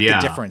the like, bend, what yeah.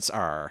 the difference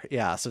are.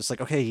 Yeah, so it's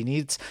like, okay, he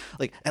needs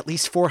like at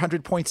least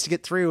 400 points to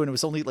get through, and it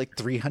was only like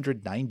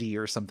 390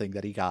 or something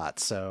that he got.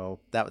 So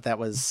that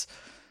was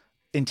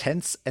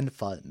intense and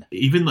fun.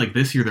 Even like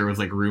this year, there was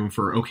like room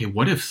for, okay,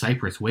 what if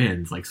Cyprus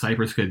wins? Like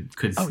Cyprus could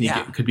Oh, sneak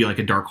yeah. it, could be like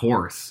a dark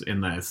horse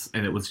in this,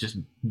 and it was just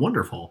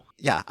wonderful.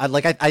 Yeah,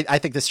 I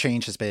think this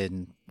change has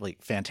been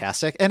like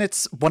fantastic, and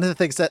it's one of the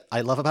things that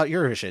I love about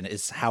Eurovision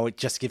is how it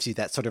just gives you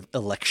that sort of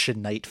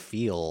election night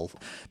feel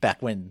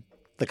back when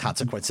the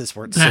consequences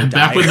weren't so back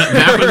dire. when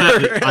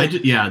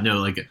that,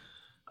 like,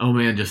 oh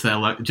man, just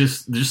that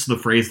just the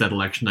phrase that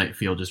election night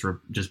feel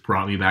just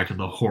brought me back to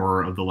the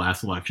horror of the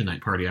last election night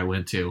party I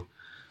went to.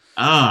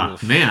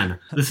 Man,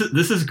 this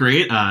is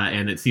great,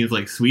 and it seems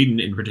like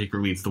Sweden in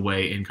particular leads the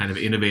way in kind of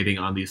innovating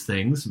on these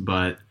things.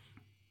 But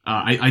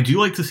I do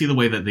like to see the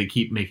way that they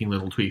keep making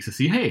little tweaks to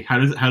see, hey, how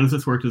does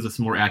this work? Does this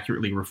more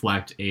accurately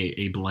reflect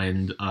a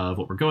blend of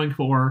what we're going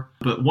for?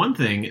 But one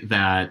thing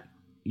that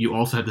you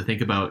also have to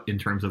think about in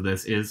terms of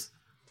this is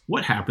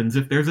what happens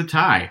if there's a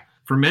tie.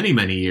 For many,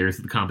 many years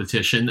of the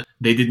competition,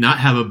 they did not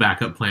have a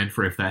backup plan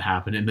for if that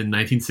happened. And then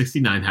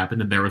 1969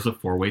 happened, and there was a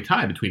 4-way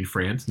tie between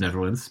France,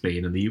 Netherlands,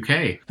 Spain, and the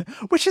UK.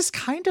 Which is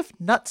kind of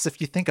nuts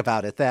if you think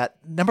about it, that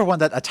number one,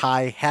 that a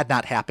tie had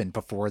not happened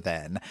before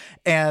then,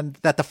 and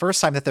that the first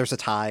time that there's a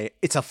tie,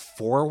 it's a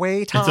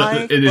 4-way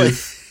tie. It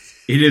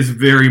is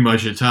very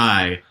much a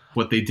tie.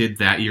 What they did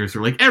that year is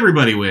they're like,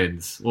 everybody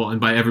wins. Well, and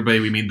by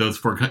everybody, we mean those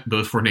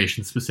four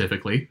nations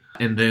specifically.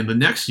 And then the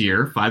next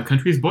year, 5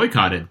 countries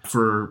boycotted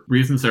for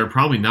reasons that are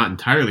probably not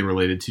entirely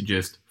related to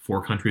just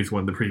 4 countries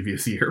won the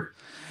previous year.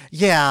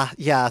 Yeah.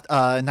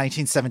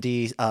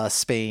 1970,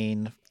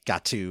 Spain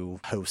got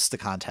to host the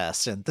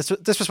contest, and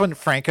this was when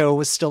Franco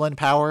was still in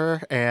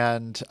power,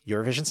 and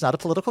Eurovision's not a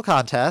political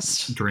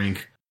contest.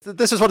 Drink.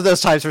 This was one of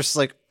those times where it's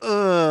like,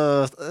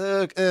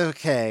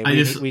 okay,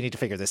 we need to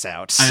figure this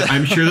out.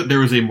 I'm sure that there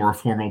was a more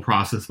formal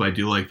process, but I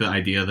do like the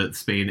idea that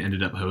Spain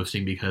ended up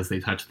hosting because they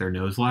touched their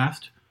nose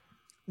last.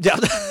 Yeah.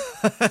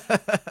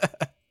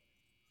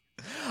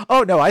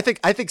 Oh no, I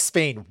think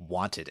Spain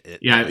wanted it.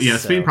 Yeah,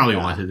 Spain probably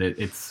yeah. wanted it.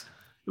 It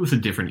was a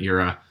different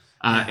era.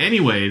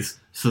 Anyways,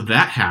 so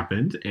that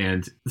happened,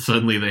 and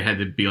suddenly they had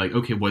to be like,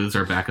 okay, what is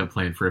our backup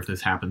plan for if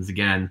this happens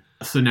again?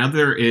 So now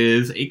there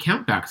is a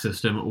countback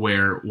system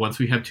where once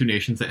we have 2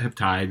 nations that have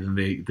tied, and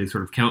they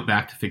sort of count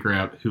back to figure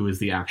out who is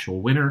the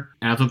actual winner.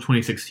 As of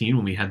 2016,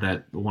 when we had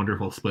that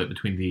wonderful split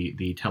between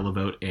the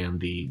televote and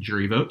the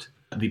jury vote,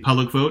 the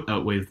public vote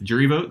outweighs the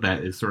jury vote.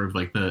 That is sort of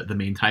like the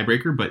main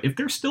tiebreaker. But if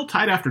they're still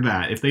tied after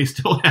that, if they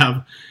still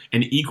have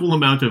an equal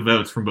amount of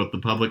votes from both the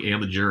public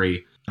and the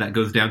jury, that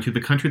goes down to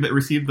the country that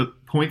received the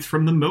points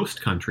from the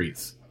most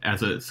countries. And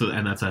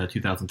that's a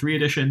 2003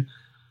 edition.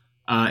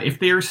 If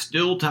they are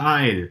still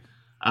tied,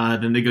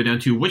 then they go down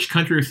to which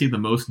country received the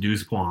most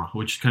 12 points,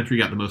 which country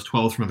got the most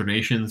 12s from other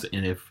nations,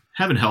 and if,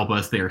 heaven help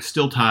us, they are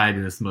still tied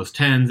and it's the most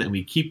 10s, and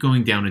we keep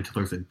going down until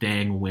there's a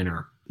dang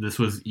winner. This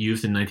was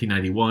used in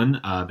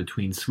 1991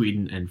 between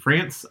Sweden and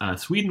France.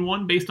 Sweden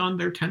won based on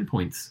their 10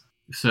 points.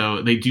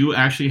 So they do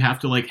actually have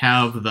to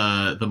have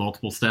the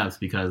multiple steps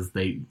because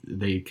they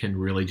can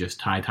really just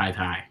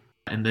tie.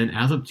 And then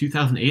as of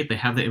 2008, they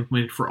have that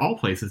implemented for all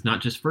places,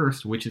 not just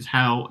first, which is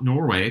how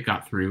Norway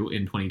got through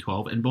in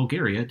 2012 and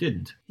Bulgaria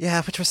didn't.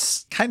 Yeah, which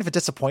was kind of a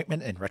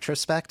disappointment in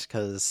retrospect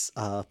because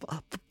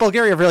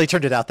Bulgaria really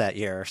turned it out that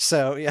year.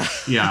 So, yeah.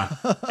 Yeah.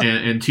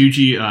 And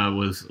Tucci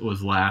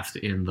was last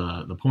in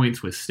the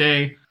points with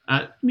Stay.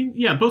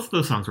 Both of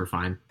those songs were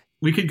fine.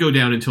 We could go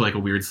down into a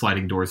weird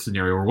sliding doors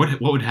scenario, or what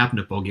would happen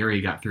if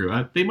Bulgaria got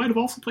through? They might have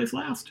also placed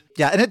last.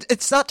 Yeah, and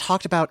it's not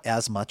talked about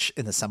as much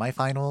in the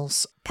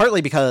semifinals,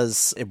 partly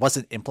because it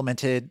wasn't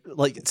implemented,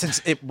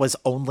 since it was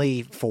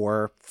only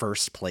for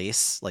first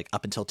place,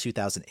 up until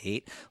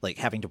 2008,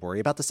 having to worry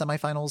about the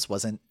semifinals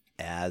wasn't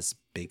as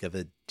big of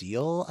a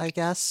deal, I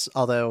guess.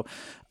 Although,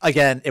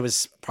 again, it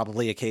was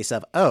probably a case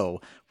of,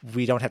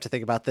 we don't have to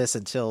think about this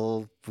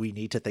until we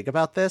need to think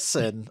about this.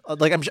 And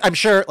I'm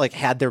sure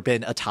had there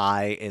been a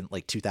tie in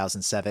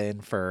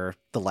 2007 for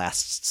the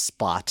last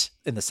spot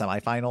in the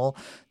semifinal,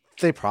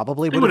 they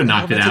probably would have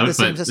knocked it out. The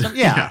same system.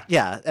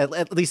 Yeah.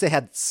 At least they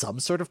had some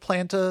sort of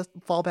plan to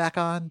fall back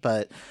on.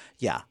 But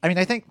yeah,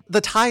 I think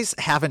the ties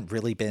haven't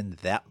really been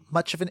that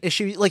much of an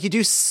issue. You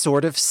do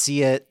sort of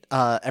see it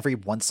every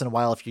once in a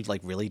while if you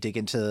really dig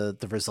into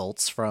the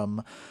results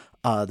from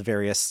the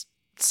various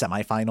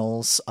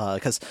semifinals.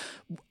 Because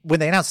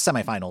when they announce the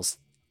semifinals,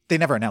 they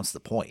never announce the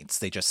points.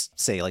 They just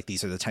say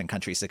these are the 10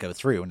 countries that go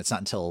through, and it's not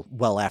until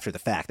well after the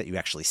fact that you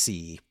actually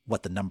see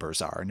what the numbers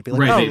are. And you'd be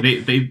like,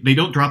 right? They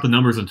don't drop the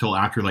numbers until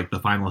after the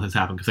final has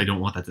happened because they don't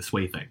want that to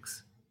sway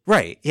things.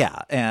 Right?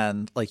 Yeah,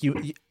 and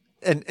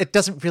and it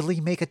doesn't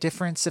really make a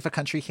difference if a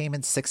country came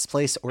in 6th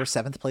place or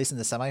 7th place in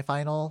the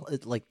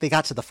semifinal. They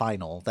got to the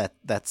final.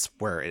 That's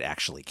where it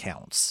actually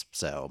counts.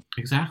 So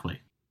exactly.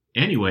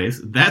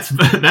 Anyways, that's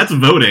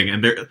voting,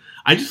 and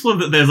I just love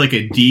that there's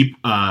a deep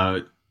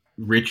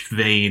rich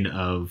vein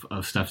of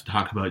stuff to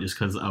talk about just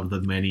because of the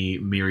many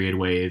myriad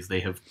ways they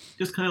have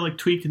just kind of like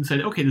tweaked and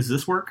said, okay, does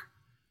this work?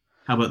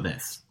 How about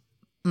this?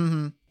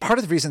 Mm-hmm. Part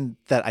of the reason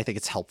that I think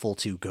it's helpful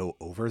to go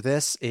over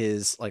this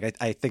is like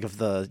I think of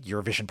the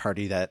Eurovision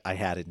party that I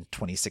had in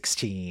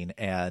 2016,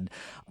 and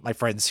my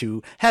friends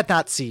who had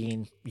not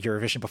seen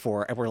Eurovision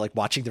before and were like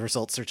watching the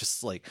results are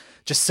just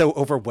so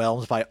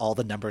overwhelmed by all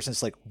the numbers, and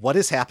it's like, what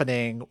is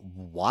happening?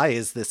 Why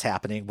is this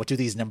happening? What do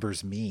these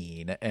numbers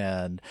mean?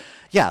 And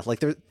yeah,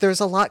 like there's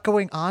a lot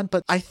going on,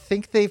 but I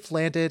think they've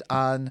landed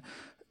on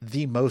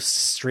the most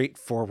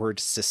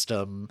straightforward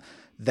system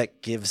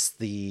that gives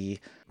the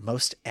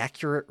most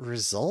accurate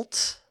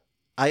result.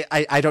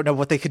 I don't know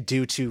what they could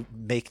do to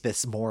make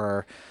this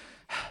more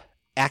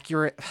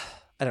accurate.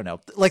 I don't know.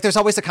 Like, there's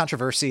always a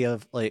controversy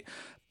of like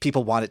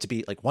people want it to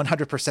be like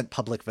 100%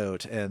 public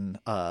vote, and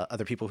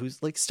other people who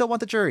like still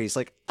want the juries.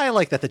 Like, I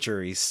like that the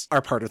juries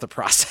are part of the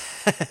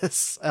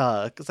process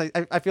because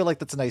I feel like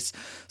that's a nice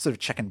sort of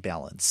check and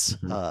balance.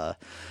 Mm-hmm.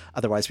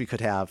 Otherwise, we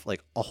could have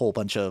like a whole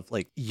bunch of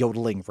like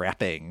yodeling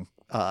rapping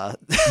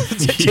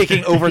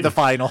taking over the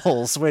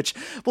finals, which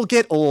will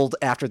get old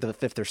after the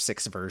 5th or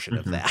 6th version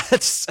of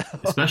that. So.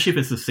 Especially if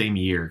it's the same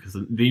year, because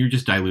then you're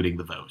just diluting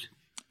the vote.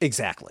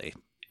 Exactly.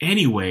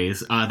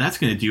 Anyways, that's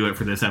going to do it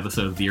for this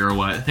episode of The Euro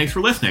What. Thanks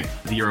for listening.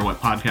 The Euro What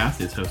podcast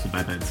is hosted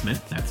by Ben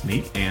Smith, that's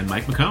me, and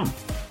Mike McComb.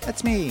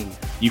 That's me.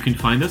 You can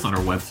find us on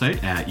our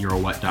website at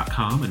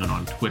eurowhat.com and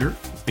on Twitter,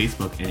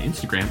 Facebook, and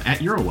Instagram at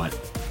Eurowhat.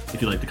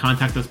 If you'd like to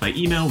contact us by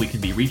email, we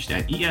can be reached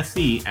at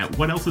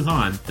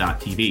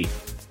esc@whatelsison.tv.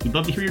 We'd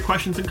love to hear your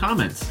questions and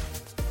comments.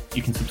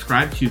 You can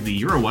subscribe to the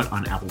Euro What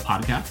on Apple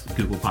Podcasts,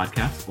 Google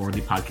Podcasts, or the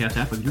podcast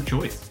app of your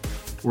choice.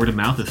 Word of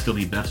mouth is still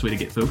the best way to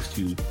get folks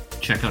to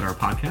check out our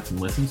podcast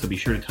and listen, so be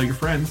sure to tell your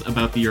friends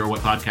about the Euro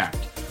What podcast.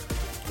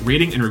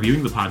 Rating and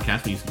reviewing the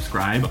podcast when you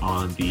subscribe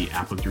on the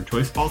app of your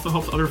choice also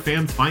helps other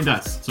fans find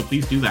us, so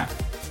please do that.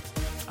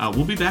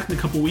 We'll be back in a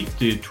couple weeks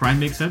to try and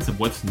make sense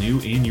of what's new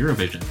in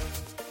Eurovision.